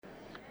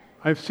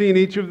I've seen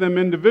each of them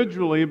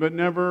individually, but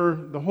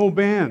never the whole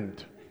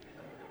band.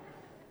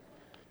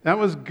 That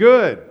was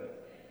good.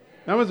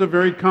 That was a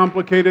very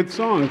complicated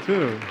song,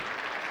 too.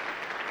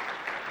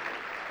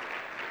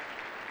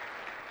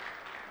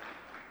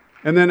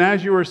 And then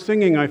as you were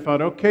singing, I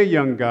thought, okay,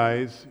 young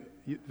guys,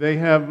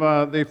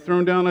 they've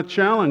thrown down a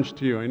challenge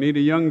to you. I need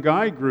a young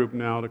guy group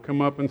now to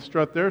come up and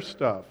strut their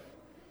stuff.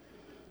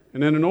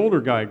 And then an older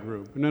guy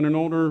group, and then an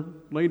older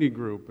lady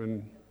group,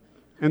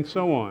 and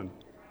so on.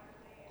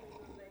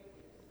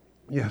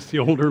 Yes, the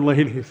older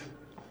ladies.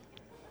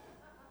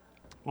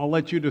 I'll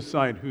let you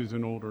decide who's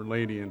an older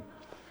lady and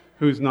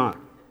who's not.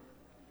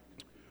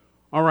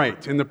 All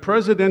right, in the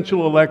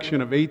presidential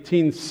election of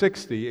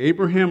 1860,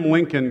 Abraham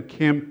Lincoln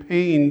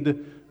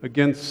campaigned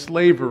against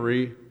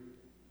slavery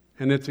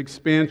and its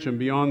expansion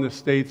beyond the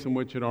states in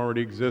which it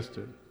already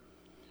existed.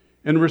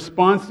 In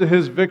response to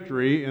his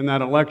victory in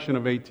that election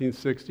of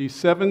 1860,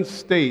 seven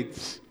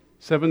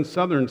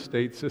southern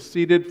states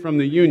seceded from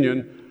the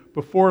Union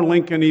before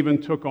Lincoln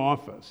even took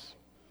office.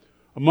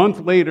 A month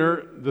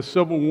later, the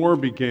Civil War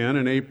began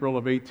in April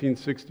of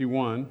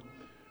 1861,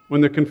 when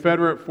the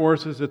Confederate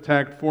forces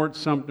attacked Fort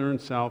Sumter in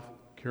South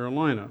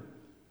Carolina.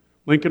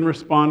 Lincoln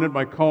responded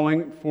by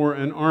calling for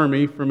an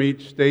army from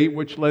each state,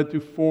 which led to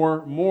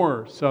 4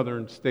 more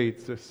southern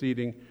states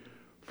seceding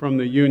from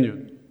the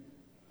Union.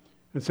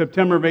 In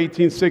September of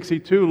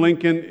 1862,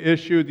 Lincoln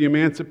issued the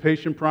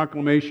Emancipation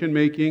Proclamation,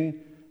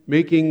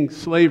 ending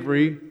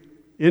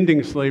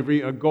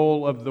slavery a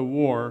goal of the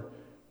war.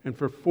 And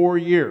for 4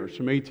 years,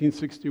 from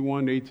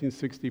 1861 to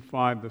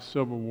 1865, the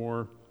Civil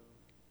War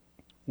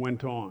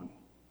went on.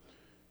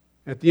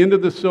 At the end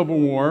of the Civil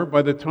War,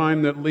 by the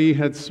time that Lee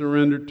had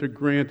surrendered to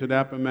Grant at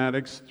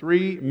Appomattox,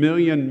 3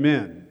 million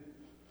men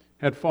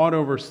had fought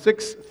over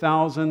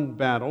 6,000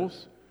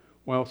 battles,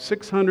 while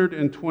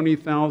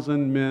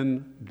 620,000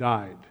 men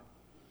died.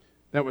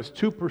 That was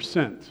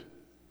 2%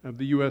 of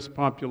the U.S.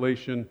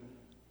 population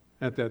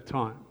at that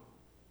time.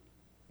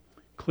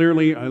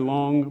 Clearly a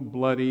long,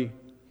 bloody,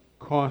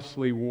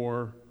 costly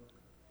war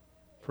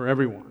for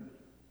everyone.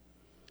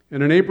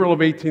 And in April of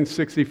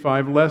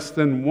 1865, less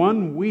than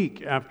 1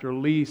 week after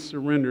Lee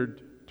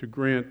surrendered to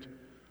Grant,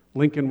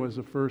 Lincoln was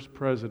the first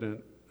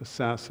president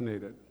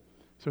assassinated.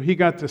 So he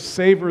got to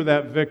savor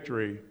that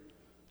victory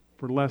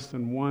for less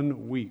than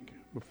 1 week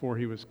before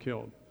he was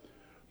killed.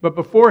 But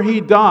before he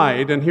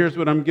died, and here's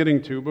what I'm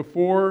getting to,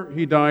 before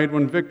he died,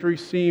 when victory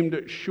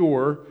seemed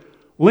sure,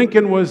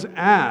 Lincoln was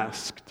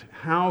asked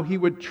how he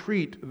would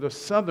treat the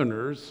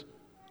Southerners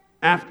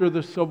after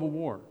the Civil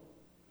War.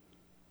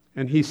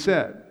 And he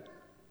said,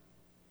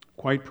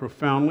 quite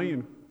profoundly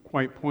and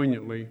quite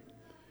poignantly,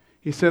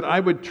 he said,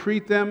 "I would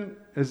treat them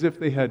as if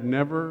they had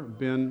never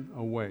been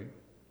away."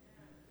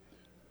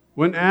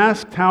 When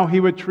asked how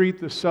he would treat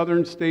the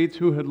southern states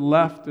who had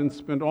left and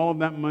spent all of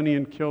that money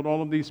and killed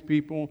all of these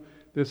people,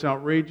 this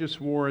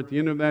outrageous war, at the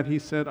end of that he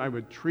said, "I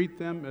would treat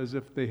them as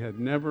if they had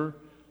never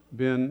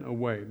been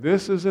away."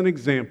 This is an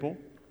example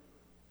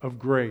of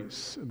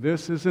grace.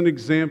 This is an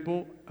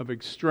example of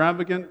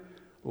extravagant,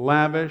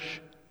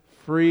 lavish,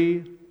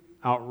 free,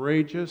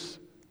 outrageous,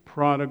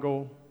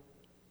 prodigal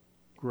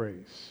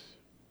grace.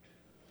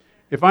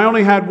 If I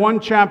only had one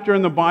chapter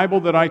in the Bible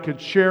that I could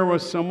share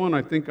with someone,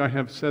 I think I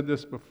have said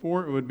this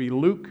before, it would be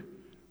Luke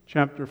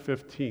chapter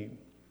 15.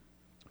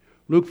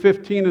 Luke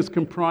 15 is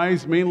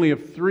comprised mainly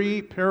of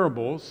 3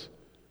 parables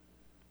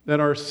that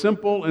are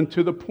simple and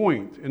to the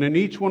point. And in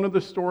each one of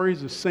the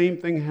stories, the same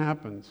thing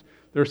happens.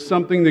 There's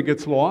something that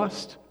gets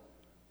lost,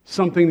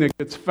 something that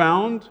gets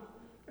found,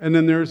 and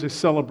then there's a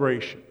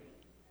celebration.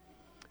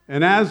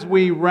 And as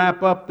we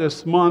wrap up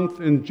this month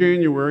in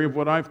January of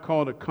what I've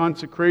called a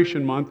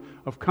consecration month,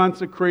 of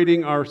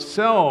consecrating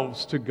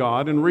ourselves to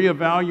God and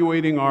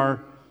reevaluating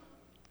our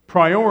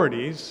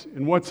priorities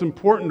and what's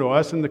important to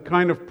us and the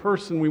kind of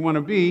person we want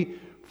to be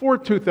for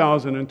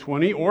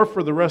 2020 or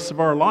for the rest of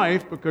our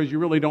life, because you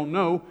really don't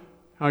know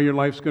how your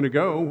life's going to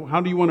go. How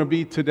do you want to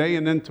be today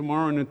and then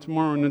tomorrow and then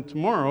tomorrow and then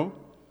tomorrow?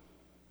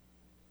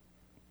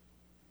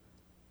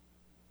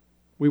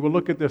 We will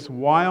look at this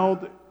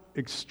wild,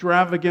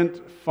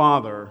 extravagant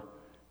father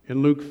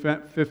in Luke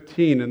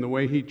 15 and the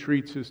way he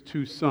treats his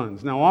 2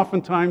 sons. Now,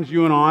 oftentimes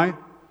you and I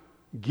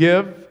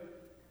give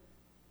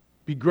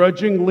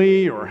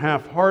begrudgingly or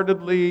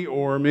half-heartedly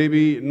or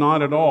maybe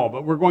not at all.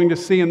 But we're going to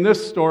see in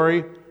this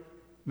story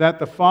that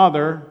the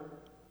father,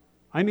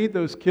 I need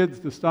those kids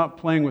to stop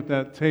playing with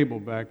that table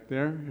back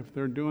there if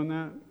they're doing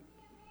that.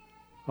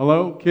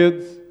 Hello,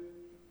 kids?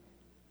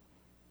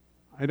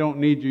 I don't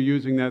need you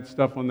using that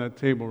stuff on that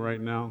table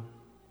right now.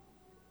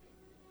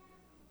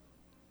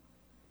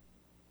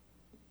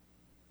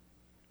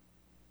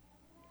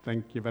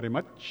 Thank you very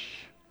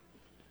much.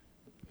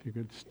 If you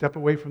could step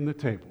away from the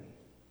table.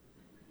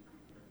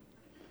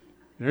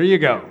 There you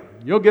go.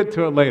 You'll get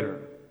to it later.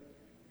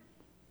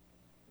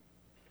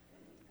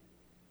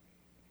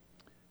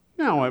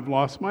 Now I've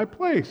lost my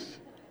place.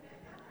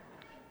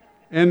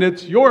 And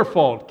it's your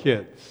fault,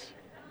 kids.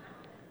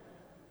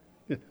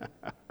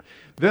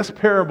 This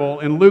parable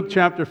in Luke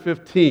chapter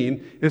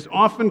 15 is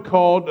often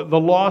called the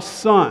lost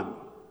son.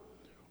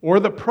 or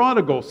the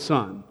prodigal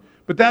son.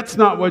 But that's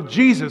not what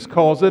Jesus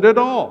calls it at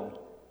all.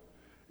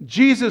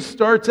 Jesus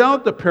starts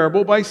out the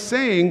parable by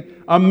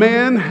saying a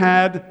man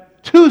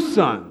had 2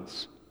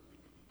 sons.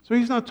 So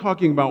he's not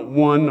talking about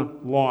one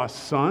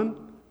lost son.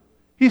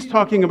 He's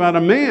talking about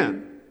a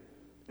man.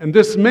 And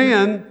this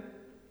man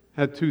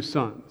had 2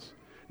 sons.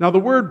 Now the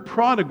word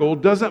prodigal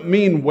doesn't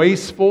mean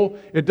wasteful.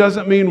 It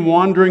doesn't mean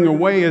wandering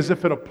away as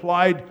if it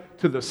applied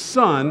to the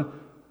son.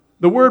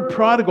 The word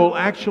prodigal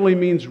actually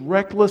means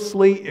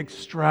recklessly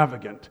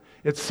extravagant.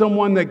 It's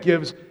someone that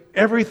gives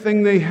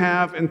everything they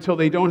have until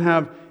they don't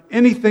have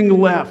anything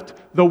left.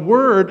 The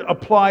word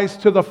applies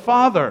to the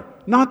father,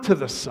 not to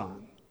the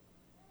son.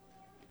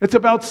 It's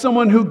about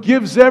someone who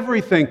gives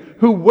everything,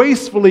 who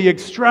wastefully,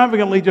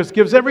 extravagantly just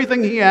gives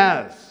everything he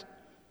has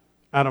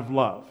out of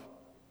love.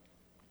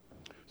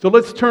 So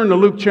let's turn to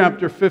Luke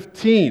chapter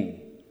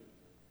 15,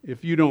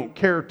 if you don't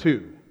care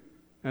to,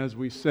 as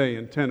we say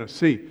in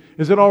Tennessee.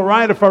 Is it all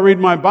right if I read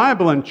my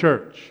Bible in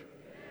church?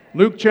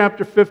 Luke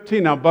chapter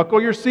 15. Now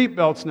buckle your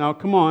seatbelts now.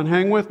 Come on,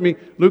 hang with me.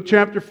 Luke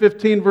chapter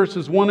 15,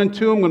 verses 1 and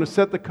 2. I'm going to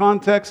set the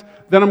context.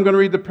 Then I'm going to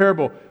read the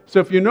parable. So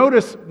if you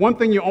notice, one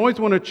thing you always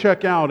want to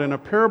check out, in a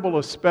parable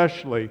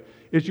especially,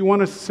 is you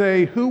want to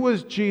say, who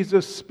was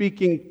Jesus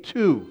speaking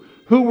to?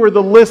 Who were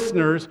the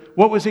listeners?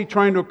 What was he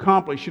trying to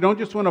accomplish? You don't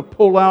just want to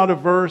pull out a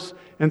verse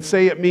and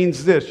say it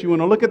means this. You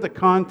want to look at the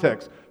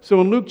context.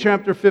 So in Luke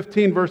chapter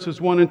 15,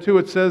 verses 1 and 2,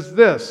 it says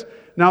this.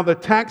 Now the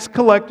tax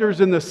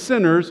collectors and the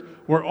sinners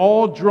were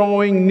all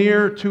drawing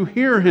near to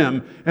hear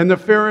him. And the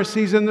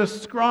Pharisees and the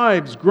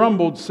scribes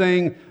grumbled,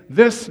 saying,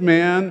 this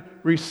man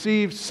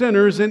receives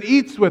sinners and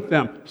eats with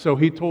them. So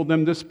he told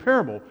them this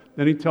parable.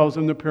 Then he tells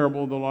them the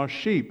parable of the lost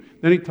sheep.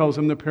 Then he tells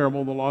them the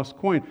parable of the lost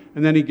coin.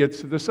 And then he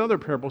gets to this other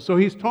parable. So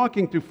he's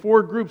talking to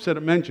 4 groups that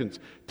it mentions.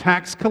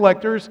 Tax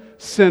collectors,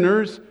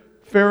 sinners,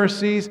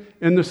 Pharisees,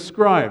 and the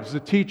scribes, the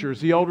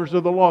teachers, the elders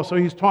of the law. So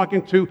he's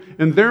talking to,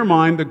 in their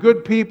mind, the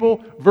good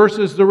people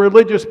versus the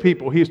religious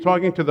people. He's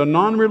talking to the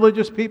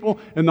non-religious people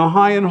and the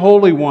high and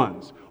holy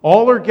ones.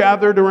 All are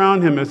gathered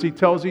around him as he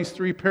tells these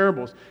 3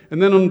 parables.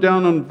 And then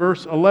down on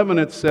verse 11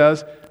 it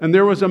says, and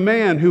there was a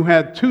man who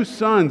had 2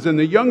 sons, and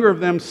the younger of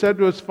them said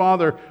to his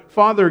father,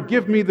 Father,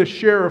 give me the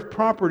share of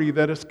property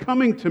that is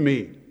coming to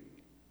me.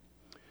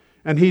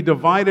 And he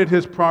divided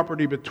his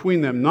property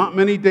between them. Not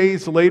many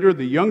days later,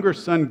 the younger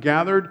son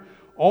gathered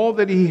all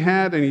that he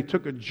had, and he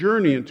took a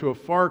journey into a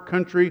far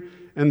country,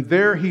 and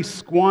there he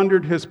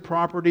squandered his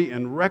property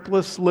in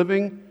reckless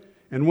living.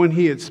 And when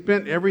he had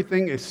spent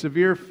everything, a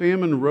severe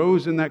famine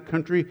rose in that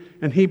country,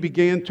 and he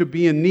began to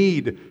be in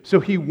need. So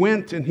he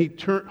went and he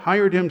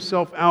hired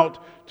himself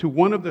out to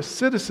one of the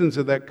citizens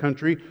of that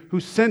country,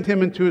 who sent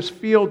him into his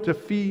field to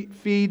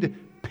feed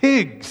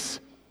pigs.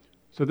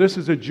 So this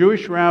is a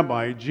Jewish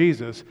rabbi,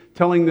 Jesus,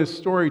 telling this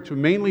story to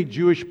mainly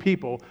Jewish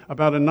people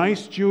about a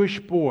nice Jewish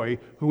boy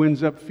who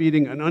ends up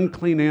feeding an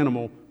unclean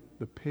animal,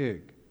 the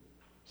pig.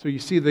 So you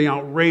see the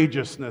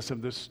outrageousness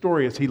of this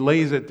story as he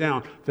lays it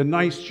down. The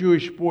nice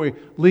Jewish boy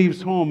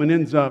leaves home and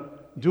ends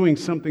up doing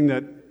something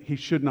that he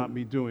should not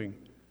be doing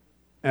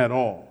at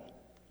all.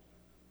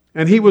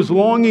 And he was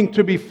longing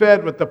to be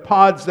fed with the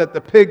pods that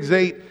the pigs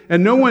ate,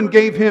 and no one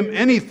gave him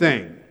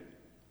anything.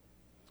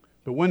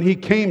 But when he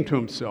came to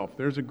himself,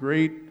 there's a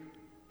great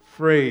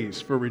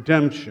phrase for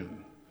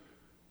redemption.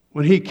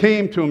 When he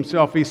came to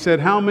himself, he said,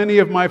 how many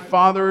of my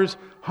father's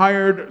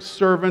hired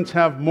servants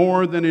have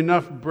more than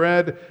enough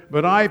bread,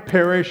 but I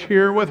perish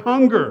here with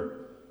hunger?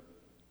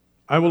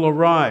 I will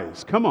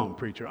arise. Come on,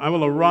 preacher. I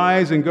will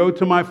arise and go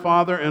to my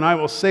father, and I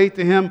will say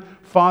to him,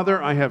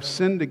 Father, I have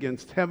sinned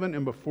against heaven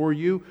and before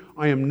you.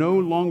 I am no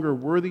longer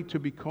worthy to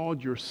be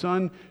called your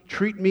son.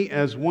 Treat me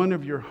as one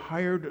of your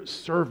hired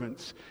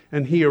servants.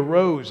 And he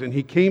arose and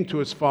he came to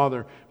his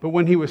father. But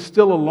when he was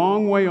still a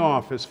long way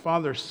off, his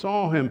father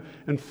saw him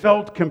and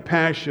felt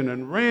compassion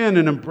and ran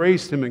and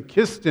embraced him and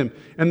kissed him.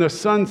 And the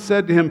son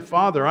said to him,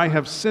 Father, I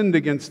have sinned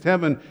against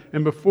heaven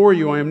and before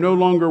you. I am no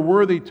longer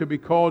worthy to be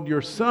called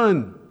your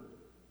son.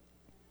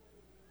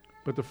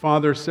 But the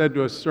father said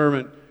to his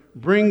servant,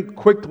 bring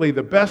quickly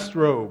the best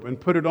robe and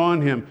put it on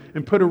him,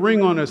 and put a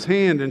ring on his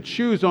hand and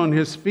shoes on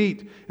his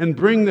feet, and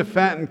bring the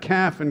fattened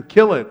calf and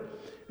kill it,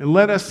 and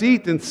let us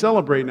eat and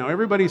celebrate. Now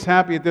everybody's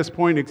happy at this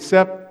point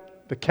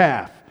except the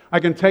calf. I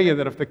can tell you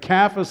that if the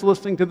calf is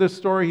listening to this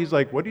story, he's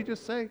like, what did you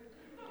just say?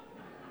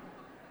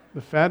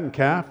 The fattened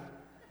calf?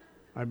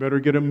 I better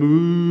get a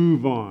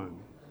move on.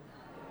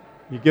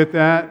 You get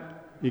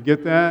that? You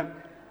get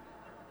that?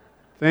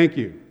 Thank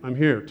you. I'm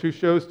here. 2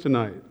 shows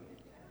tonight.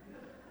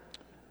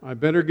 I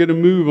better get a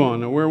move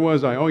on. Now, where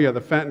was I? Oh, yeah, the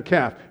fattened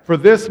calf. For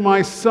this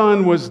my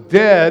son was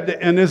dead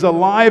and is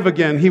alive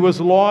again. He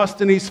was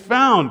lost and he's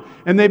found.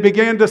 And they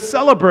began to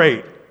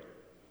celebrate.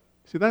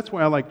 See, that's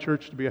why I like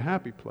church to be a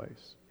happy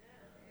place.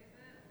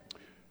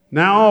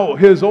 Now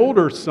his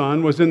older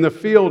son was in the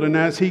field, and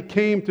as he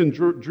came and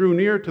drew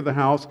near to the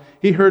house,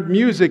 he heard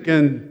music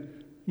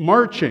and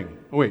marching.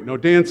 Oh, wait, no,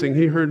 dancing.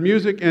 He heard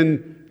music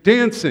and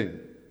dancing.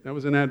 That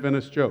was an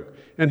Adventist joke.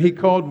 And he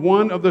called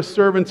one of the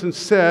servants and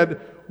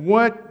said,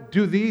 what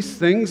do these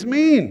things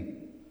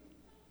mean?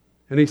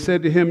 And he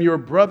said to him, your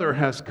brother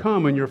has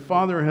come, and your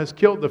father has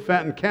killed the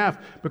fattened calf,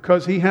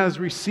 because he has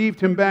received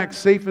him back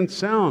safe and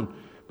sound.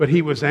 But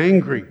he was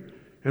angry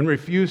and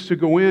refused to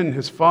go in.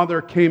 His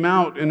father came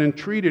out and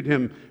entreated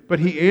him. But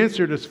he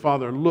answered his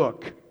father,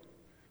 look,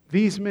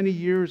 these many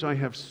years I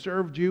have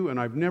served you, and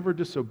I've never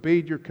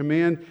disobeyed your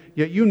command,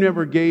 yet you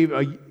never gave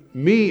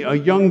me a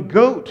young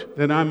goat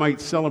that I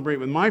might celebrate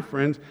with my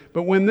friends.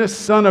 But when this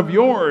son of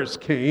yours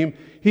came,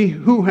 he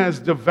who has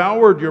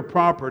devoured your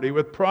property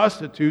with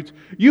prostitutes,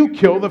 you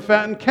kill the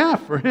fattened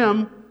calf for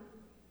him.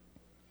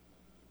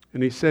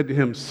 And he said to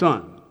him,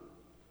 son,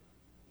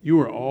 you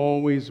are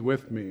always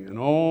with me, and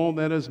all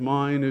that is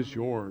mine is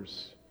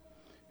yours.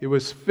 It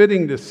was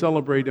fitting to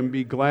celebrate and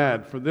be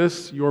glad, for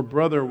this your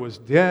brother was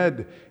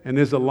dead and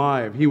is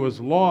alive. He was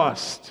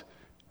lost,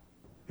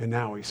 and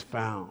now he's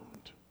found.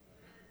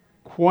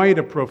 Quite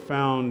a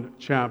profound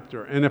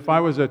chapter. And if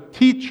I was a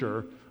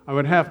teacher, I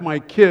would have my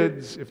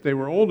kids, if they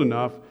were old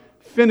enough,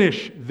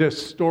 finish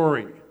this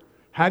story.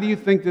 How do you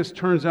think this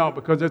turns out?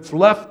 Because it's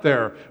left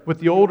there with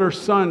the older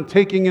son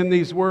taking in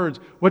these words.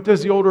 What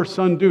does the older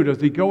son do?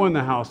 Does he go in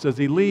the house? Does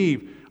he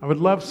leave? I would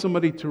love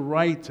somebody to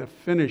write a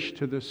finish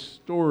to this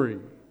story.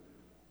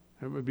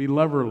 It would be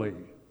lovely.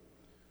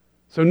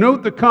 So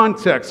note the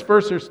context.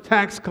 First, there's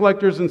tax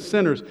collectors and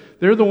sinners.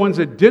 They're the ones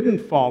that didn't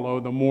follow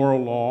the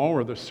moral law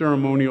or the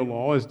ceremonial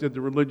law, as did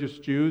the religious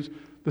Jews.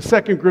 The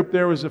second group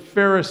there was the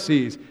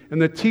Pharisees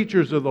and the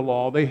teachers of the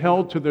law. They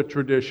held to the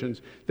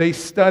traditions. They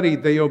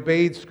studied. They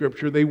obeyed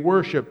Scripture. They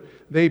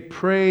worshiped. They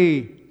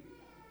prayed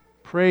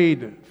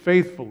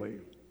faithfully.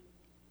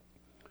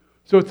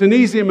 So it's an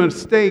easy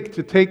mistake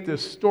to take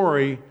this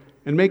story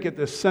and make it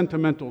this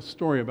sentimental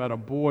story about a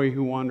boy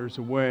who wanders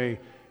away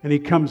and he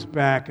comes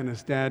back and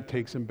his dad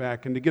takes him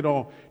back, and to get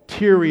all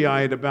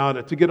teary-eyed about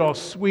it, to get all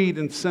sweet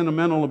and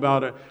sentimental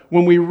about it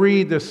when we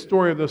read this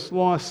story of this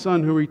lost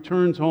son who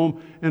returns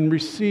home and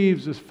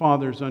receives his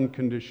father's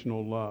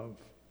unconditional love.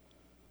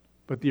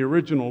 But the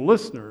original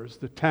listeners,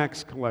 the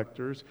tax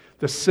collectors,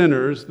 the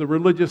sinners, the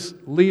religious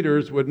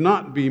leaders would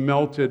not be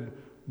melted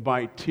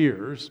by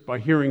tears by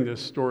hearing this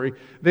story.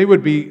 They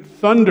would be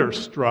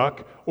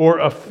thunderstruck or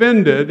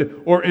offended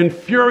or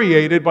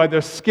infuriated by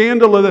the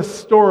scandalous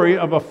story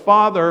of a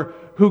father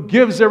who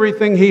gives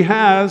everything he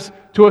has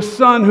to a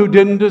son who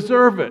didn't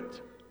deserve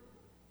it.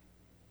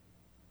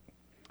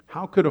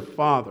 How could a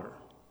father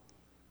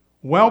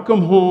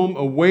welcome home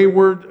a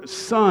wayward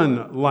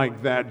son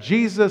like that?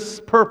 Jesus'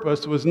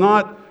 purpose was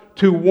not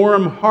to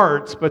warm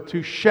hearts, but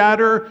to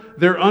shatter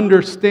their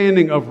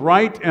understanding of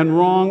right and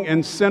wrong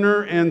and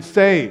sinner and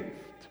saved.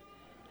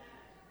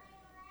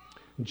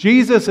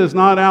 Jesus is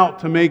not out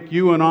to make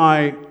you and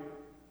I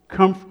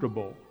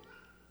comfortable.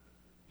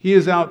 He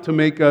is out to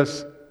make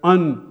us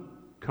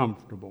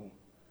uncomfortable.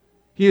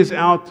 He is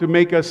out to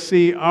make us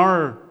see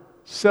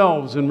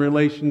ourselves in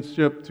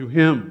relationship to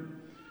Him.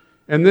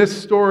 And this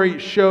story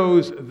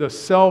shows the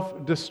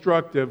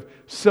self-destructive,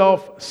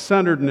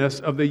 self-centeredness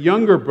of the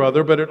younger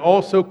brother, but it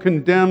also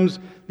condemns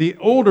the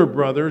older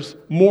brother's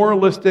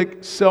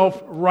moralistic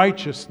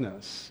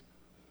self-righteousness.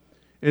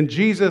 And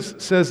Jesus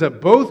says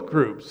that both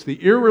groups,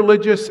 the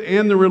irreligious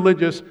and the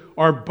religious,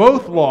 are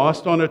both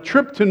lost on a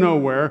trip to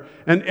nowhere,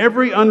 and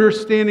every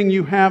understanding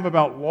you have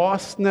about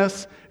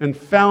lostness and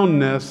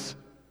foundness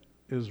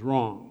is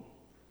wrong.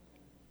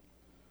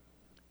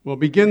 Well, it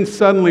begins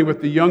suddenly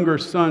with the younger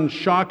son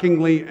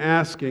shockingly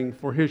asking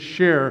for his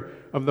share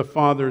of the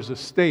father's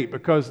estate,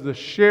 because the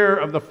share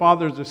of the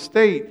father's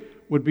estate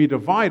would be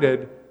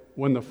divided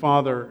when the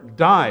father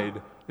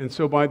died. And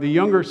so by the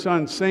younger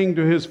son saying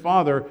to his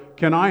father,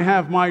 "Can I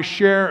have my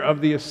share of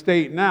the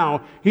estate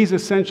now?" he's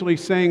essentially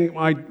saying,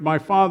 my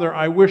father,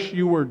 I wish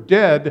you were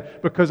dead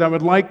because I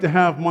would like to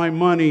have my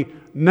money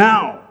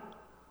now.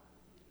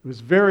 It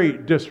was very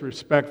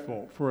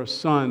disrespectful for a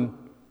son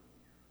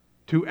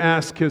to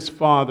ask his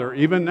father,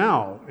 even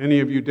now, any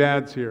of you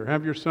dads here,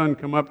 have your son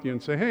come up to you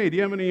and say, "Hey, do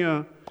you have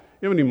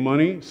any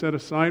money set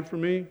aside for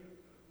me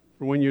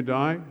for when you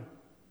die?"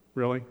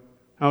 Really?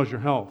 How's your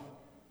health?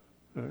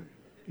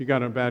 You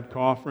got a bad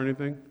cough or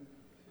anything?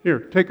 Here,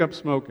 take up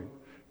smoking.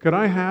 Could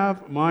I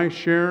have my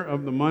share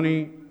of the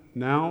money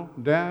now,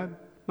 Dad?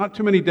 Not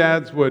too many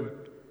dads would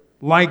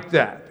like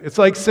that. It's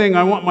like saying,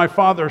 I want my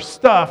father's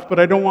stuff, but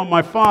I don't want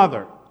my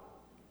father.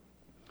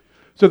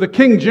 So the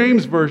King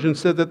James Version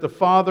said that the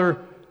father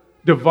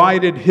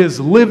divided his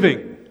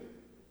living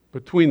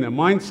between them.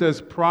 Mine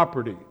says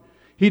property.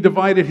 He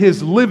divided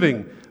his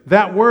living.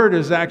 That word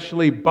is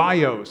actually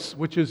bios,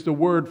 which is the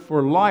word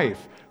for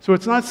life. So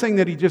it's not saying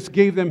that he just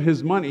gave them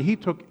his money. He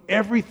took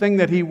everything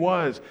that he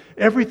was,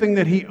 everything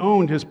that he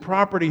owned, his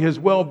property, his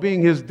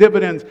well-being, his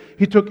dividends.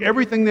 He took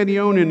everything that he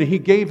owned and he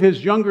gave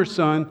his younger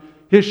son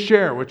his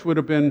share, which would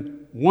have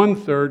been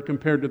 1/3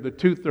 compared to the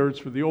 2/3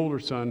 for the older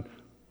son,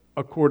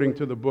 according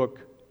to the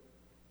book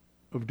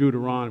of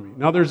Deuteronomy.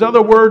 Now there's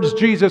other words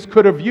Jesus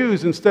could have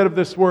used instead of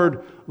this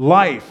word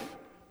life,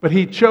 but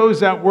he chose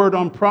that word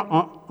on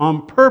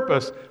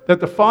purpose, that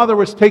the father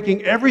was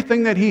taking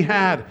everything that he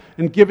had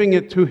and giving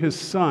it to his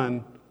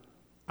son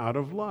out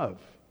of love.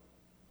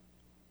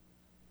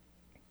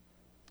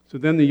 So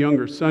then the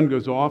younger son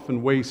goes off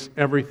and wastes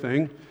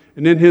everything.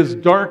 And in his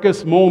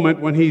darkest moment,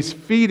 when he's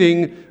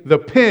feeding the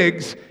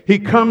pigs, he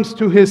comes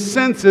to his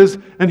senses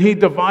and he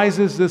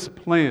devises this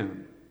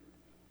plan.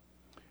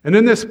 And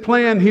in this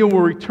plan, he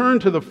will return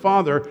to the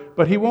father,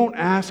 but he won't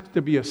ask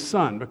to be a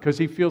son because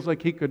he feels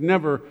like he could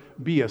never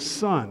be a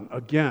son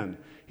again.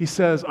 He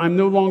says, I'm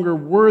no longer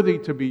worthy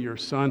to be your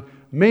son.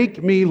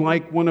 Make me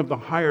like one of the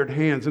hired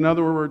hands. In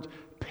other words,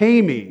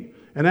 pay me.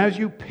 And as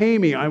you pay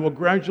me, I will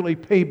gradually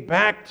pay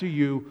back to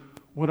you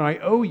what I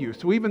owe you.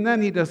 So even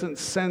then, he doesn't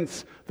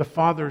sense the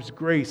Father's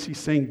grace. He's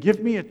saying,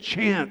 give me a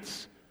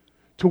chance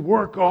to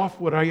work off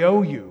what I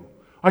owe you.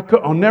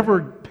 I'll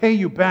never pay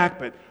you back,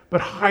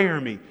 but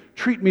hire me.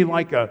 Treat me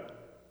like a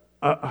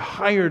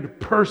hired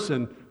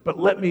person, but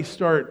let me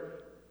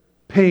start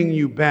paying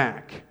you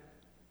back.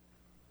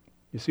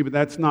 You see, but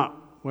that's not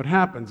what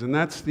happens, and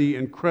that's the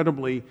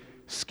incredibly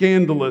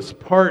scandalous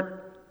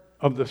part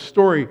of the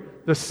story.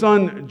 The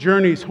son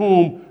journeys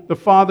home. The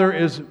father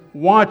is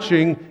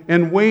watching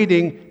and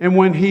waiting, and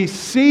when he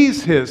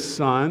sees his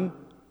son,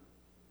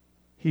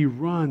 he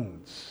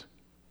runs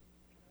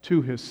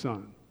to his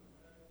son.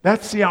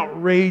 That's the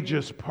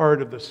outrageous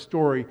part of the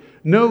story.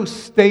 No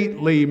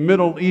stately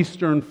Middle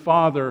Eastern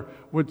father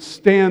would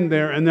stand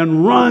there and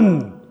then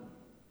run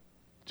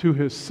to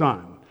his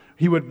son.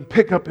 He would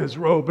pick up his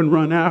robe and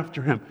run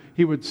after him.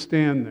 He would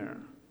stand there.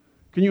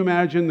 Can you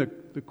imagine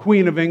the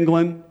Queen of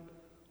England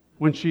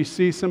when she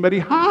sees somebody?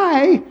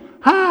 Hi,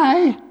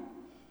 hi.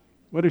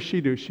 What does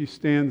she do? She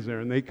stands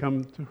there and they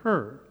come to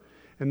her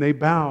and they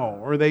bow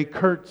or they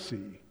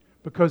curtsy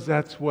because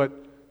that's what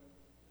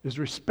is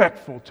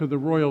respectful to the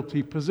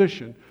royalty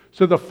position.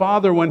 So the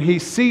father, when he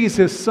sees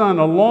his son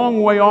a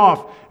long way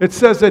off, it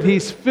says that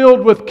he's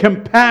filled with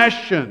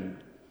compassion.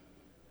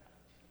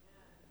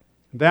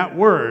 That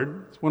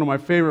word, it's one of my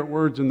favorite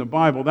words in the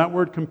Bible, that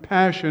word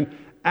compassion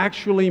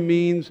actually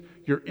means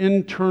your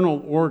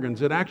internal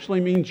organs. It actually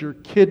means your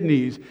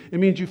kidneys. It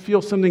means you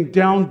feel something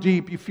down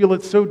deep. You feel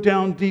it so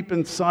down deep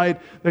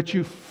inside that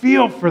you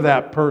feel for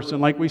that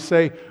person. Like we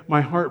say,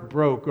 my heart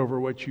broke over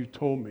what you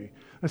told me.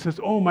 It says,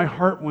 oh, my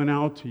heart went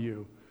out to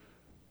you.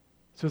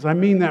 It says, I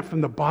mean that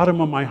from the bottom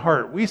of my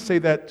heart. We say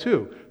that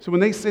too. So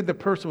when they say the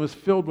person was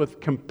filled with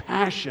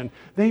compassion,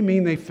 they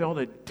mean they felt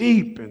it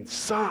deep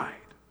inside.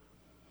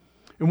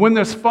 And when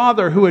this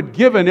father who had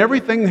given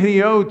everything that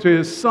he owed to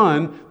his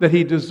son that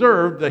he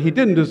deserved, that he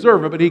didn't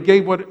deserve it, but he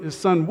gave what his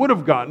son would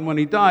have gotten when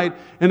he died,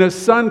 and his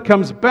son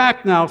comes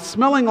back now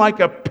smelling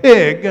like a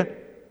pig,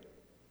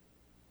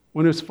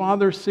 when his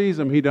father sees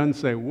him, he doesn't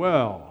say,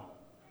 well,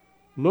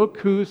 look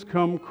who's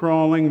come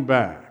crawling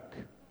back.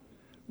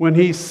 When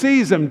he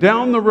sees him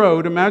down the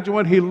road, imagine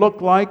what he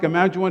looked like,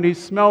 imagine what he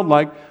smelled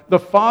like. The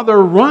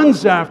father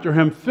runs after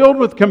him, filled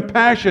with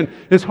compassion.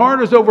 His heart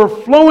is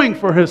overflowing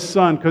for his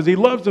son because he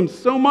loves him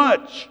so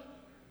much.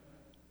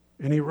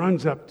 And he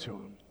runs up to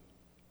him.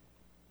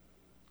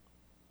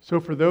 So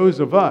for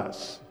those of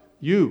us,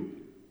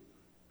 you,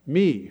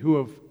 me, who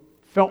have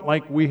felt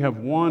like we have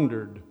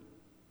wandered,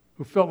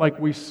 who felt like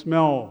we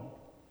smell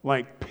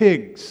like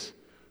pigs,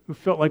 who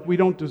felt like we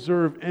don't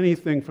deserve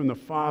anything from the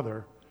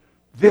Father,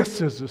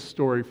 this is the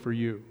story for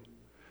you.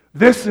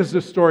 This is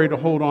the story to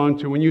hold on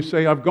to when you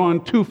say, I've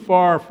gone too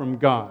far from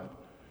God.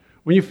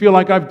 When you feel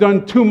like I've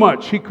done too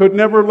much, He could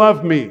never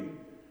love me.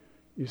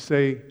 You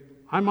say,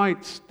 I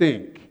might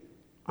stink.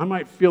 I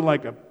might feel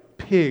like a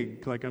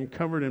pig, like I'm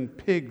covered in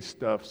pig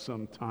stuff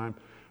sometime.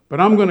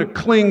 But I'm going to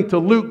cling to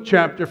Luke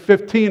chapter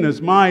 15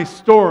 as my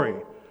story.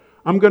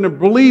 I'm going to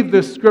believe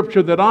this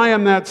scripture that I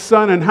am that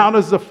son, and how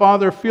does the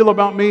Father feel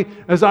about me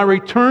as I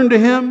return to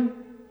Him?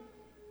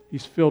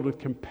 He's filled with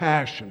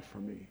compassion for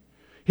me.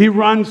 He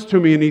runs to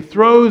me and He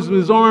throws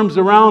His arms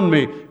around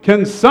me.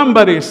 Can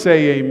somebody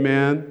say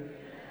amen?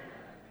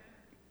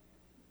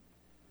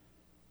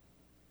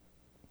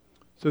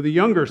 So the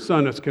younger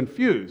son is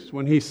confused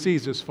when he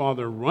sees his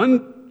father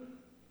run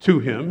to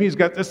him. He's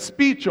got the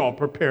speech all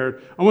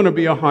prepared. I want to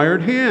be a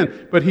hired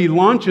hand. But he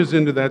launches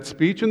into that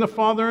speech and the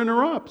father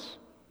interrupts.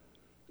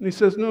 And he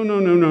says,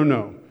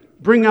 no.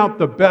 Bring out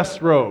the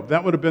best robe.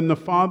 That would have been the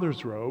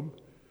father's robe.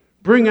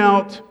 Bring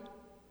out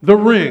the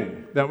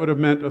ring. That would have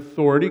meant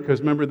authority,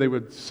 because remember they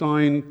would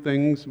sign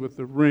things with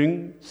the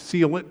ring,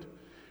 seal it.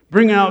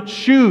 Bring out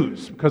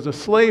shoes, because a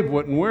slave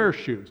wouldn't wear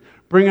shoes.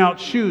 Bring out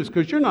shoes,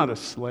 because you're not a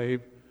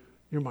slave,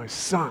 you're my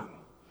son.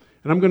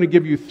 And I'm going to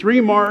give you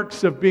 3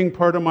 marks of being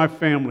part of my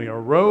family: a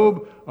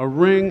robe, a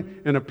ring,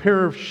 and a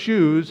pair of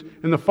shoes.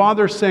 And the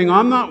father's saying,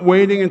 I'm not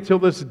waiting until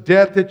this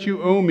debt that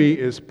you owe me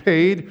is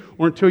paid,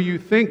 or until you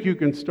think you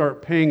can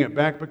start paying it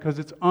back, because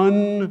it's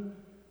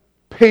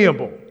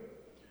unpayable.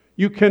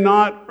 You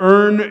cannot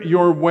earn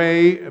your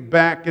way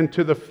back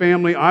into the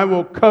family. I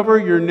will cover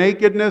your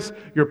nakedness,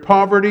 your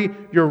poverty,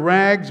 your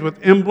rags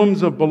with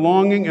emblems of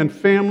belonging and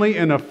family,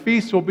 and a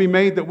feast will be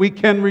made that we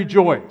can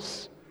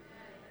rejoice.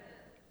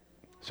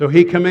 So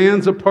he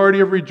commands a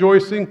party of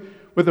rejoicing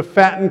with a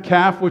fattened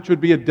calf, which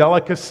would be a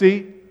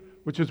delicacy,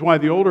 which is why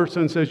the older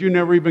son says, you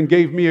never even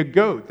gave me a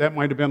goat. That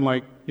might have been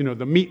like, the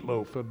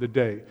meatloaf of the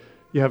day.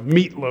 you have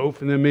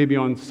meatloaf, and then maybe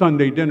on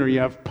Sunday dinner you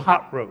have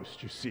pot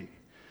roast, you see.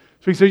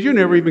 So he says, you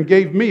never even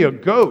gave me a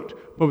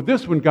goat, but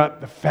this one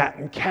got the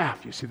fattened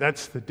calf. You see,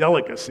 that's the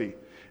delicacy.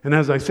 And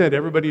as I said,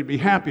 everybody would be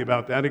happy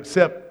about that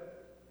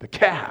except the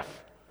calf.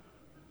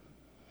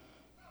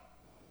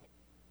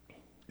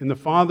 And the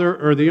father,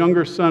 or the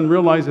younger son,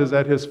 realizes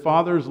that his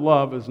father's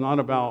love is not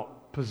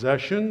about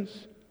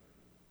possessions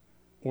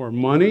or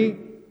money,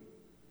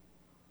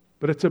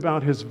 but it's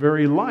about his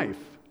very life.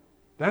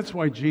 That's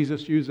why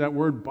Jesus used that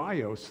word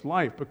bios,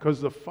 life, because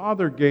the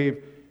father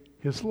gave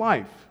his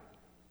life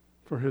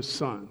for his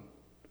son.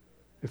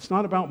 It's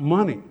not about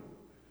money.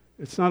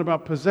 It's not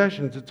about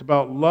possessions. It's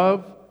about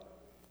love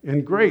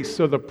and grace.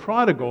 So the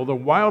prodigal, the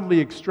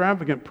wildly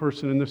extravagant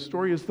person in the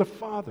story is the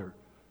father,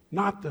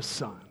 not the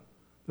son.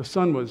 The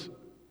son was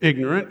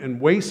ignorant and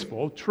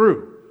wasteful,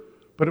 true,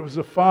 but it was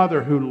the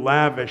father who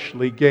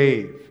lavishly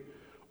gave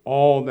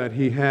all that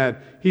he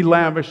had. He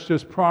lavished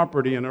his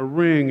property and a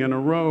ring and a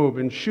robe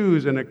and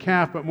shoes and a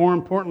calf, but more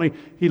importantly,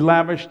 he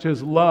lavished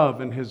his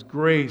love and his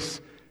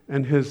grace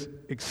and his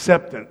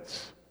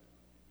acceptance.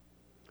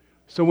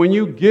 So when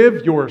you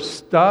give your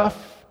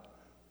stuff,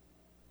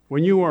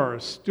 when you are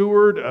a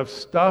steward of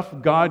stuff,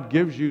 God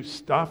gives you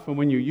stuff, and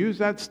when you use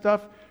that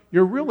stuff,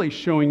 you're really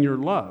showing your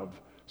love.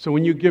 So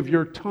when you give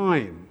your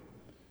time,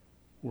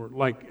 or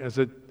like as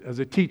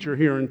a teacher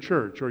here in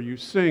church, or you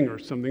sing or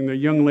something, the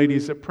young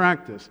ladies that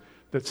practice,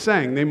 that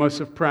sang, they must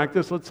have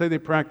practiced, let's say they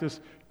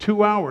practiced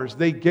 2 hours.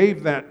 They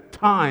gave that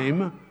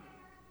time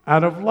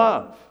out of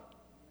love.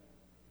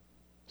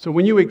 So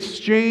when you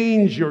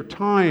exchange your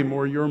time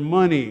or your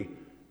money,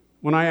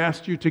 when I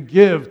asked you to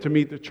give to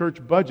meet the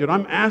church budget,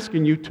 I'm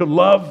asking you to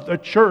love the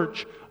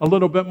church a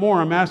little bit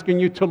more. I'm asking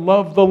you to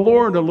love the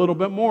Lord a little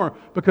bit more,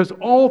 because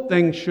all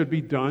things should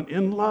be done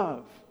in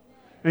love.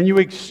 And you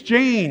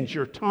exchange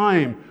your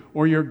time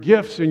or your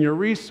gifts and your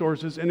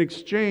resources in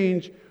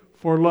exchange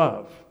for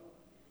love.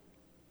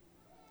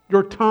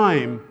 Your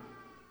time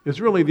is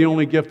really the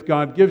only gift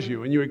God gives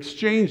you, and you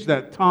exchange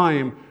that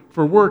time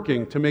for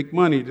working to make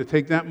money, to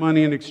take that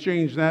money and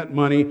exchange that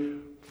money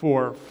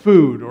for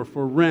food or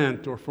for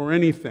rent or for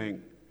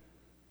anything,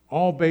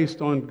 all based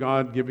on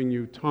God giving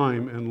you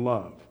time and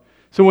love.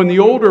 So when the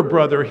older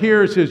brother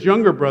hears his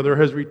younger brother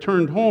has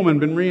returned home and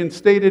been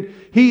reinstated,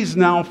 he's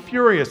now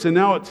furious, and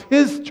now it's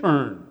his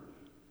turn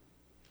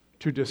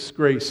to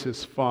disgrace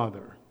his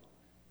father.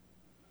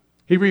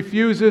 He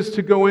refuses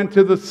to go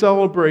into the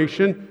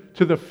celebration,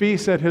 to the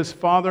feast that his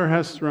father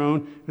has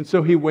thrown, and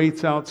so he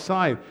waits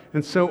outside.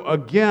 And so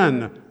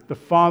again, the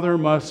father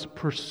must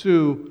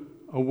pursue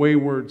a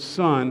wayward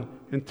son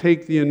and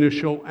take the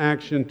initial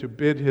action to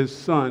bid his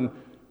son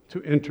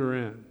to enter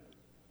in.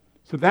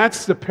 So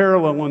that's the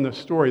parallel in the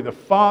story. The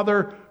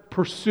father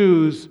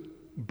pursues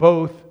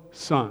both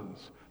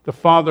sons. The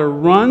father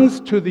runs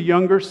to the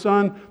younger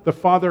son. The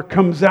father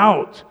comes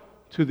out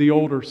to the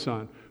older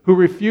son, who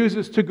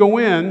refuses to go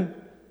in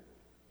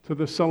to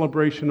the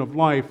celebration of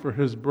life for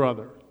his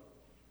brother.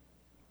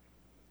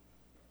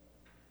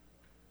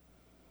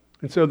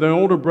 And so the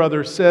older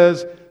brother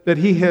says that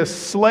he has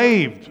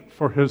slaved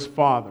for his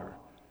father.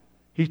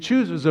 He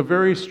chooses a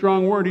very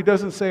strong word. He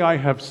doesn't say, I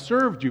have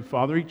served you,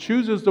 Father. He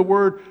chooses the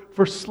word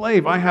for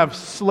slave. I have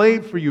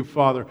slaved for you,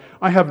 Father.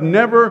 I have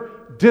never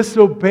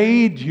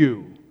disobeyed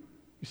you.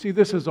 You see,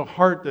 this is a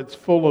heart that's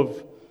full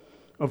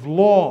of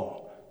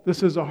law.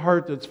 This is a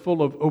heart that's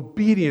full of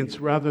obedience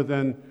rather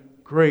than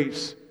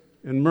grace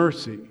and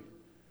mercy.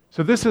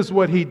 So this is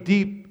what he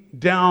deep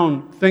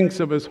down thinks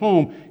of his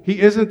home. He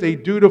isn't a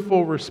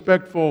dutiful,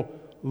 respectful,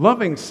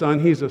 loving son.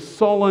 He's a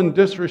sullen,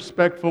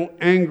 disrespectful,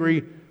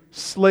 angry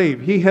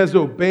slave. He has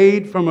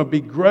obeyed from a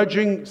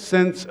begrudging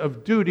sense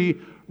of duty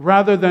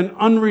rather than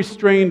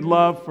unrestrained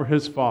love for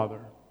his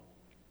father.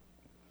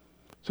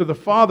 So the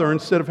father,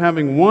 instead of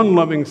having one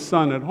loving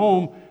son at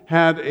home,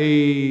 had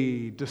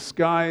a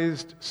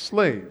disguised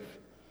slave.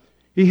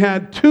 He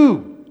had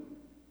 2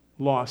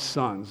 lost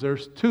sons.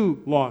 There's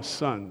 2 lost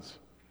sons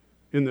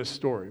in this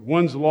story.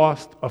 One's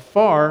lost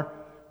afar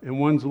and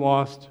one's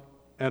lost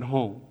at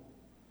home.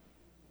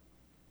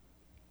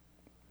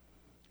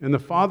 And the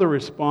father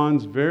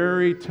responds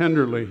very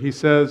tenderly. He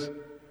says,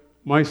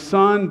 my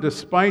son,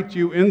 despite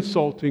you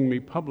insulting me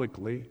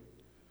publicly,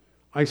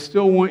 I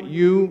still want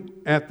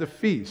you at the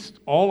feast.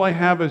 All I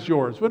have is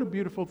yours. What a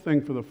beautiful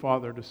thing for the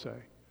father to say.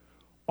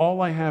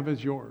 All I have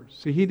is yours.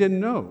 See, he didn't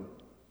know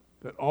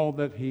that all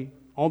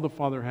the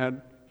father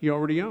had, he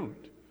already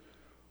owned.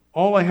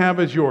 All I have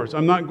is yours.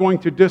 I'm not going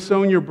to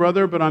disown your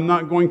brother, but I'm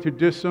not going to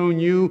disown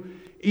you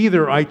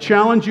either. I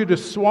challenge you to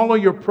swallow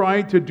your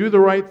pride, to do the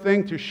right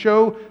thing, to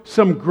show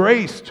some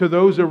grace to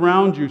those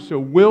around you. So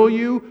will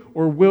you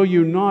or will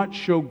you not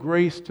show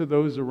grace to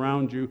those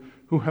around you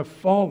who have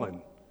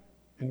fallen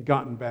and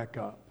gotten back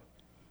up?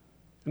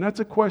 And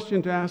that's a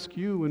question to ask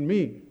you and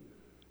me.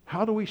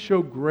 How do we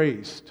show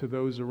grace to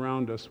those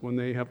around us when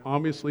they have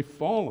obviously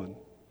fallen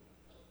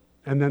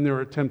and then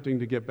they're attempting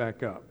to get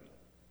back up?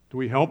 Do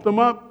we help them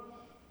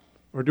up,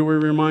 or do we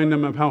remind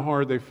them of how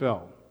hard they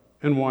fell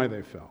and why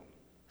they fell?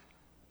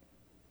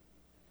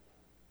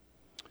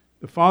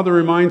 The Father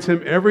reminds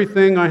him,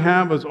 everything I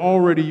have is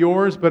already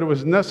yours, but it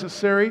was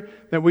necessary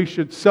that we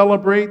should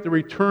celebrate the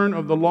return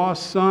of the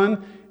lost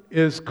son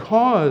is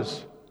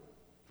cause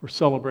for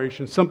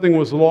celebration. Something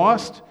was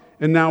lost,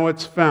 and now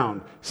it's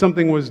found.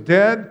 Something was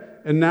dead,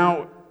 and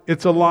now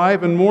it's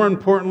alive. And more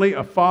importantly,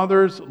 a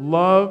father's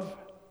love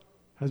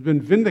has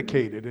been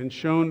vindicated and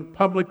shown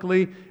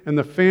publicly, and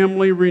the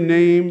family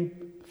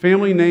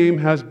name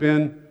has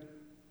been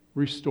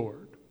restored.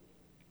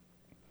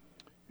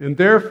 And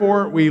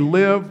therefore, we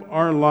live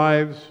our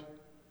lives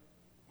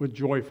with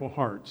joyful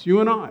hearts.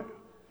 You and I.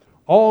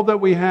 All that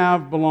we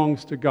have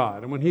belongs to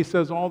God. And when he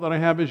says all that I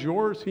have is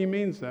yours, he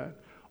means that.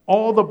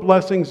 All the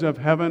blessings of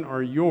heaven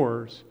are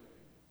yours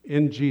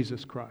in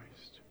Jesus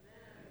Christ.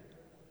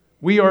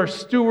 We are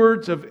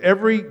stewards of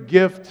every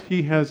gift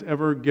he has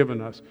ever given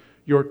us.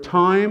 Your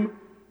time,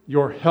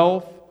 your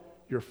health,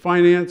 your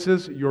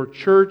finances, your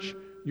church,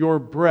 your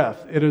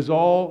breath. It is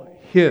all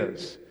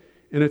his.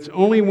 And it's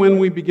only when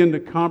we begin to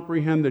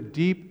comprehend the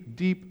deep,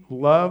 deep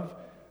love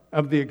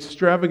of the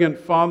extravagant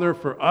Father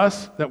for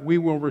us that we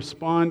will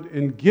respond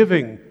in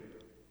giving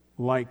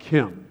like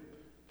him,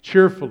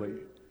 cheerfully,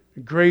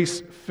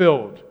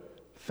 grace-filled,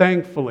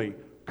 thankfully,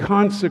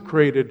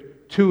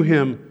 consecrated to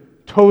him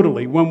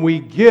totally. When we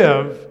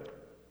give,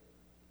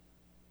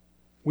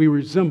 we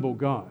resemble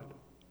God,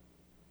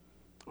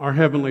 our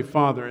Heavenly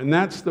Father. And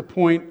that's the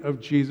point of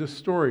Jesus'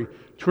 story,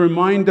 to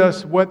remind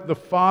us what the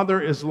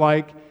Father is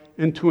like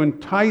and to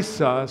entice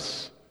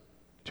us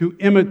to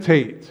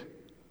imitate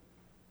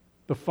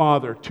the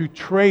Father, to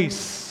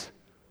trace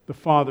the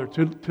Father,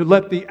 to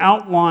let the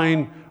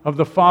outline of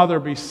the Father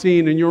be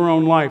seen in your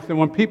own life. That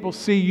when people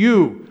see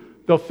you,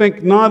 they'll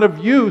think not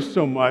of you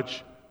so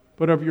much,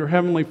 but of your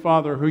Heavenly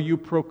Father who you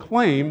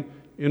proclaim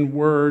in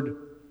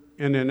word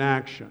and in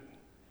action.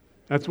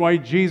 That's why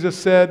Jesus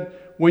said,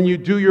 when you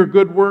do your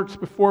good works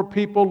before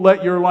people,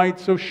 let your light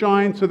so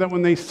shine so that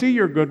when they see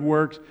your good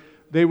works,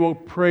 they will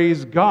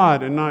praise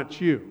God and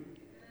not you.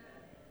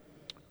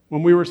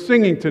 When we were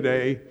singing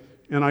today,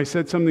 and I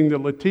said something to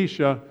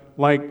Letitia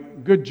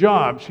like, good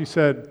job, she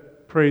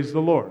said, praise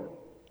the Lord.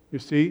 You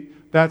see,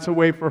 that's a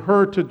way for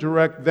her to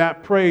direct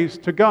that praise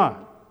to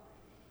God.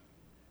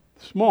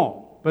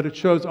 Small, but it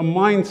shows a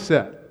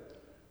mindset.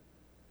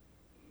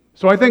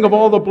 So I think of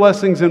all the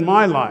blessings in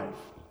my life,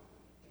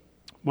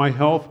 my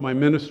health, my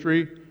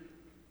ministry,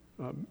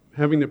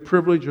 having the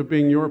privilege of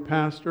being your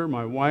pastor,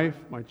 my wife,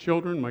 my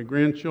children, my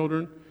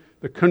grandchildren,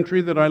 the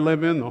country that I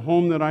live in, the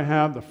home that I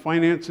have, the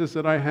finances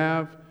that I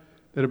have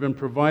that have been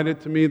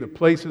provided to me, the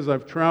places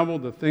I've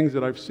traveled, the things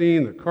that I've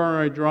seen, the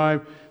car I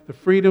drive, the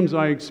freedoms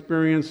I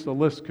experience, the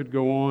list could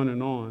go on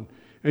and on.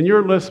 And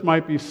your list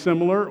might be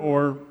similar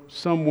or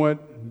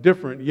somewhat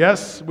different.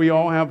 Yes, we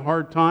all have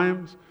hard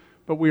times,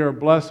 but we are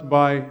blessed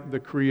by the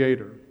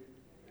Creator.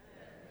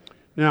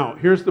 Now,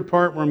 here's the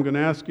part where I'm going to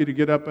ask you to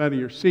get up out of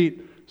your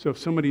seat. So if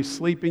somebody's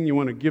sleeping, you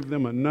want to give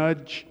them a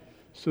nudge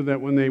so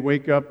that when they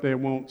wake up, they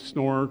won't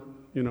snore,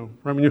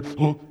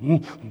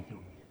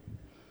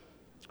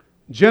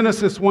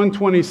 Genesis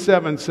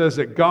 1:27 says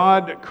that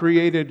God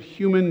created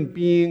human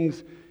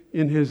beings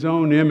in his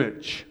own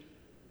image.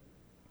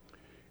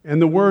 And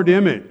the word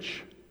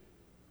image,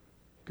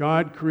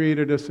 God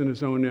created us in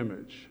his own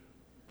image.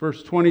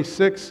 Verse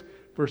 26,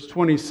 verse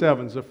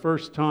 27 is the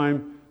first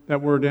time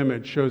that word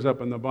image shows up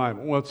in the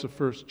Bible. Well, it's the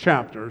first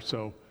chapter,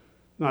 so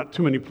not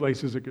too many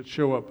places it could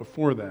show up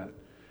before that.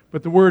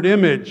 But the word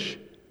image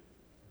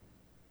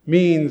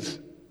means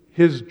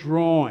his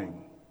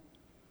drawing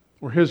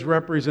or his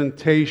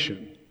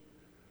representation.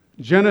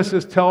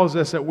 Genesis tells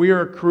us that we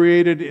are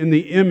created in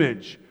the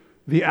image,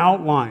 the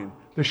outline,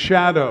 the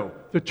shadow,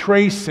 the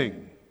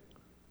tracing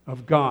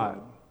of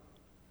God.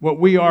 What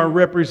we are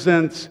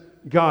represents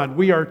God.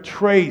 We are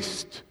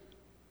traced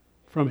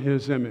from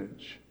his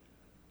image.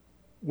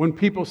 When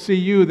people see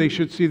you, they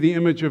should see the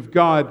image of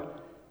God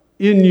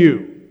in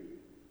you.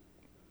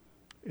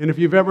 And if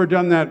you've ever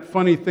done that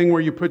funny thing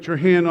where you put your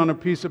hand on a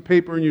piece of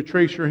paper and you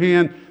trace your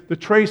hand, the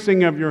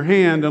tracing of your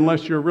hand,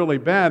 unless you're really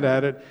bad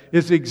at it,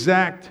 is the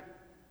exact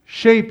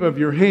shape of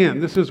your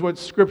hand. This is what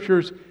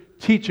Scripture's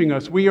teaching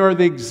us. We are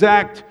the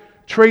exact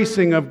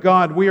tracing of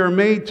God. We are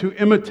made to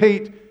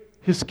imitate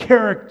his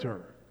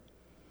character.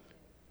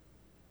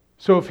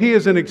 So if he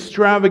is an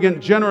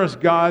extravagant, generous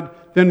God,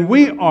 then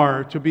we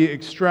are to be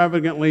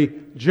extravagantly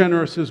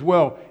generous as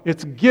well.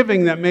 It's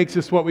giving that makes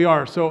us what we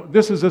are. So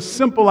this is a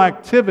simple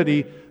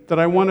activity that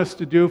I want us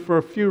to do for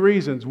a few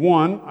reasons.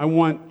 One, I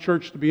want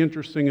church to be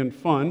interesting and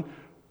fun,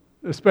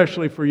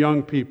 especially for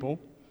young people.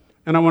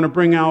 And I want to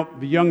bring out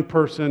the young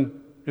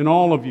person in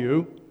all of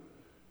you.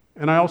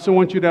 And I also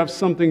want you to have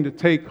something to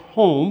take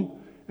home.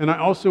 And I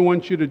also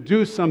want you to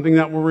do something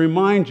that will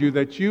remind you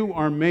that you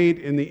are made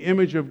in the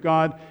image of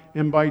God.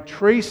 And by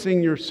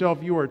tracing yourself,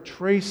 you are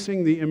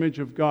tracing the image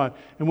of God.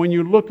 And when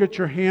you look at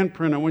your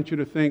handprint, I want you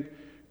to think,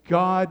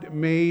 God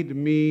made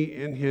me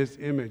in his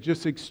image.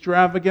 This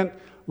extravagant,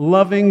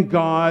 loving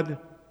God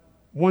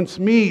wants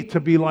me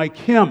to be like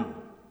him.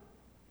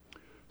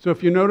 So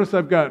if you notice,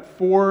 I've got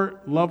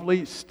 4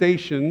 lovely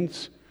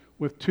stations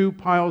with 2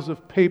 piles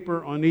of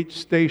paper on each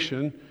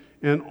station,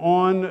 and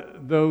on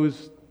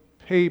those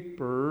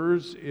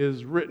papers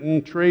is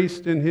written,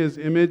 traced in his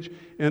image,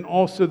 and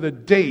also the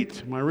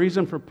date. My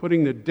reason for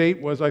putting the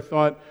date was I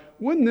thought,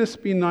 wouldn't this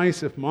be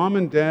nice if Mom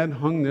and Dad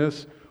hung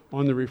this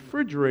on the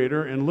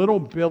refrigerator, and little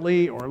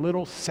Billy or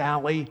little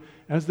Sally,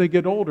 as they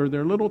get older,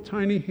 their little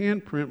tiny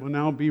handprint will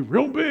now be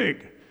real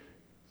big.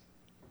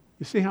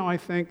 You see how I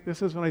think?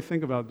 This is what I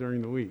think about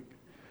during the week.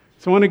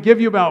 So I want to give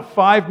you about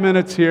 5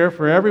 minutes here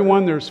for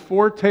everyone. There's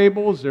 4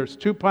 tables. There's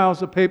 2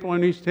 piles of paper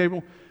on each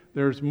table.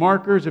 There's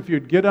markers. If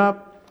you'd get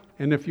up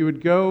and if you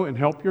would go and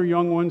help your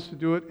young ones to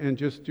do it and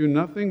just do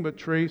nothing but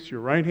trace your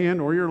right hand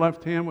or your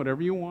left hand,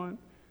 whatever you want,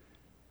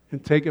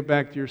 and take it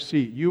back to your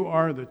seat. You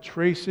are the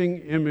tracing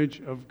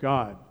image of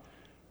God.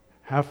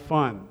 Have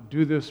fun.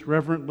 Do this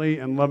reverently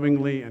and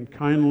lovingly and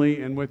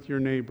kindly and with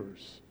your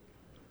neighbors.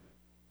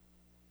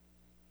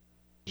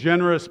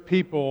 Generous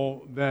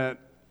people that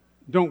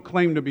don't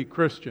claim to be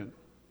Christian.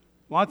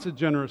 Lots of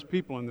generous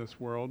people in this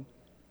world.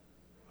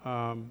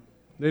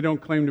 They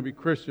don't claim to be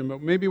Christian,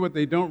 but maybe what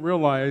they don't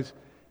realize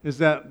is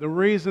that the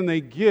reason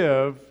they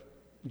give,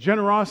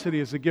 generosity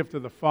is a gift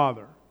of the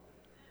Father.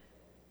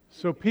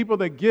 So people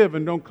that give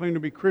and don't claim to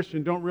be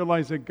Christian don't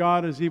realize that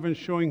God is even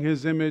showing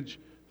His image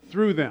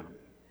through them.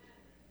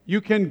 You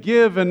can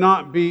give and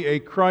not be a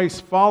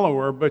Christ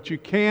follower, but you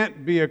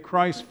can't be a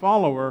Christ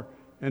follower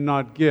and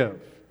not give.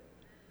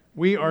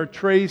 We are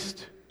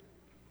traced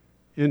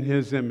in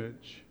His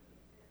image.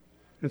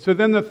 And so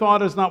then the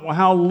thought is not, well,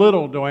 how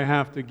little do I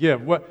have to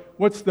give?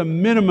 What's the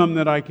minimum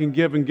that I can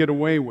give and get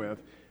away with?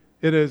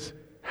 It is,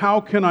 how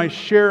can I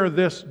share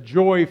this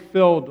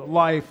joy-filled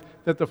life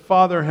that the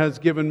Father has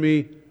given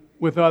me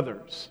with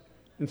others?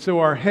 And so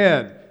our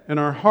head and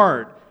our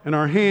heart and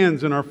our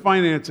hands and our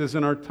finances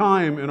and our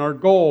time and our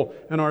goal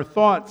and our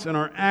thoughts and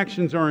our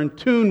actions are in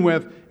tune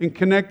with and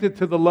connected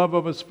to the love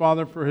of His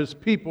Father for His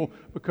people,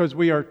 because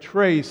we are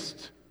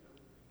traced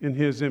in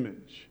His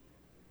image.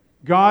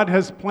 God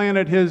has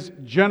planted His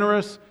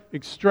generous,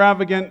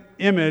 extravagant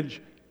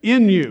image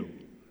in you.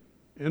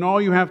 And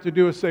all you have to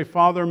do is say,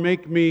 Father,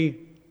 make me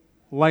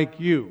like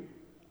you.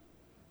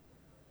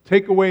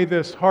 Take away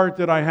this heart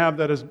that I have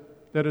that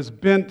is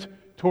bent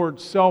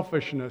towards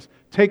selfishness.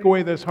 Take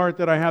away this heart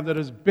that I have that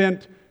is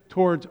bent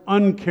towards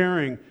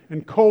uncaring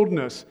and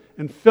coldness,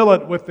 and fill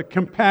it with the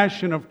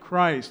compassion of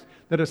Christ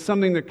that is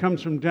something that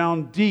comes from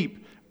down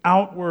deep,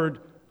 outward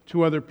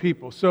to other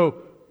people. So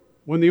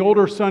when the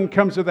older son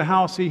comes to the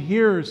house, he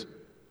hears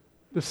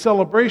the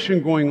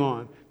celebration going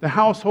on. The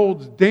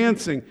household's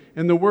dancing,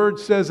 and the word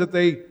says that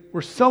they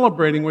were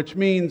celebrating, which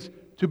means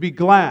to be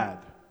glad,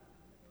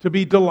 to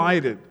be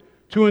delighted,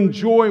 to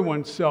enjoy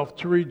oneself,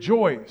 to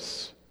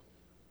rejoice.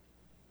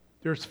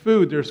 There's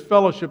food, there's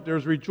fellowship,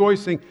 there's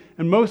rejoicing,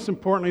 and most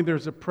importantly,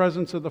 there's the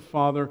presence of the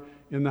Father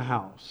in the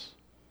house.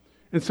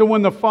 And so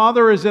when the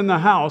Father is in the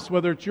house,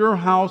 whether it's your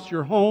house,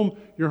 your home,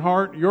 your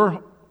heart,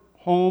 your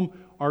home,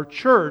 our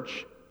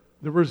church,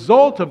 the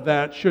result of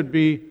that should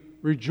be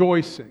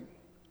rejoicing,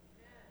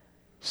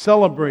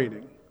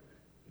 celebrating,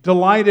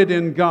 delighted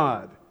in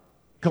God.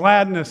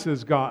 Gladness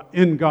is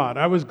in God.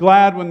 I was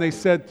glad when they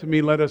said to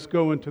me, let us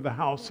go into the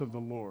house of the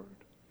Lord.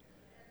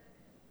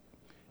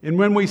 And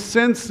when we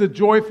sense the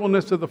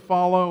joyfulness of the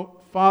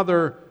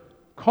Father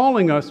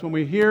calling us, when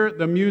we hear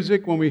the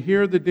music, when we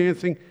hear the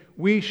dancing,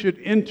 we should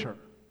enter.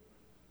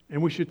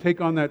 And we should take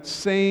on that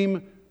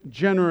same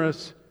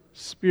generous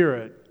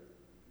spirit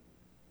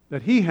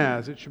that He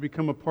has. It should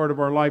become a part of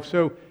our life.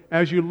 So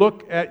as you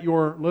look at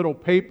your little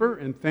paper,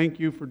 and thank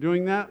you for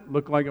doing that,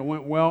 looked like it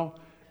went well,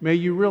 may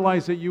you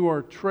realize that you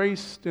are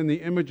traced in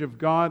the image of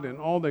God, and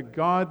all that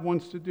God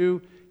wants to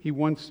do, He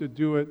wants to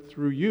do it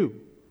through you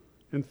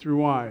and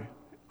through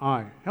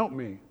help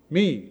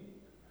me,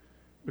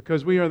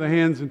 because we are the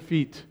hands and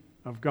feet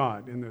of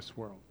God in this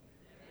world.